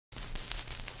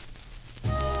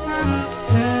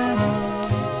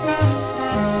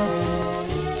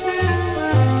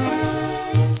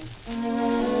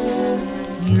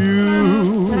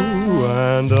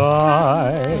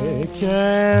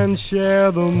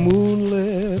share the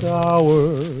moonlit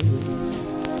hours.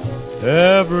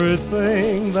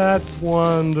 Everything that's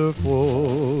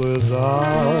wonderful is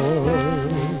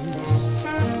ours.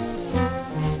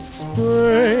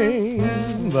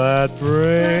 Spring that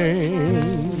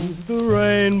brings the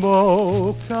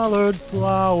rainbow-colored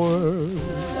flowers.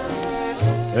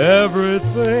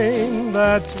 Everything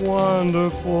that's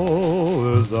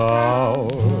wonderful is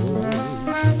ours.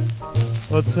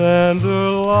 A tender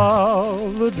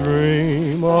love, the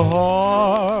dream, a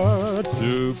heart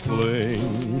to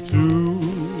cling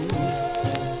to,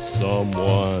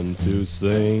 someone to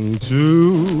sing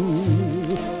to.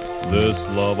 This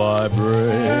love I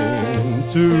bring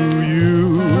to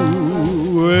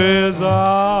you is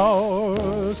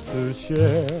ours to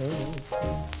share.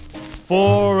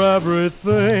 For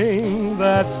everything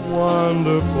that's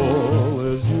wonderful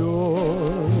is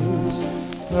yours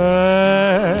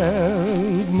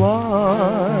and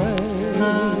mine.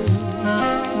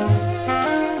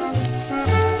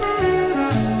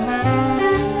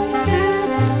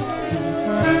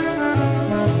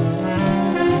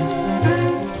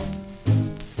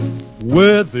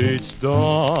 With each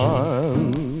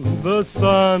dawn, the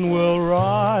sun will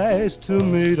rise to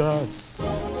meet us.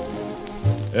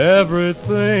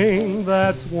 Everything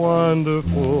that's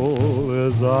wonderful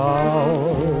is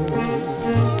ours.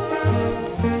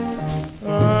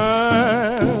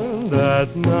 And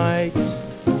at night,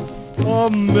 a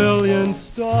million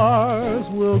stars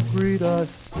will greet us.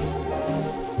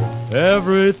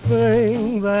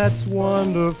 Everything that's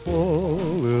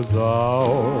wonderful is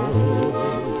ours.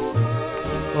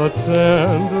 A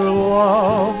tender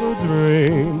love, a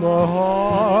dream, a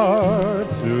heart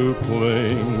to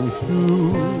cling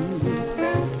to,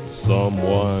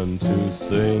 someone to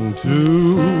sing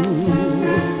to.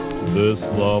 This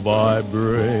love I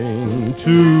bring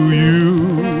to you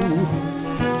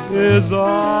is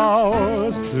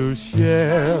ours to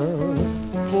share.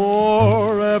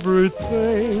 For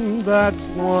everything that's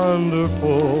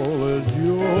wonderful is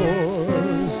yours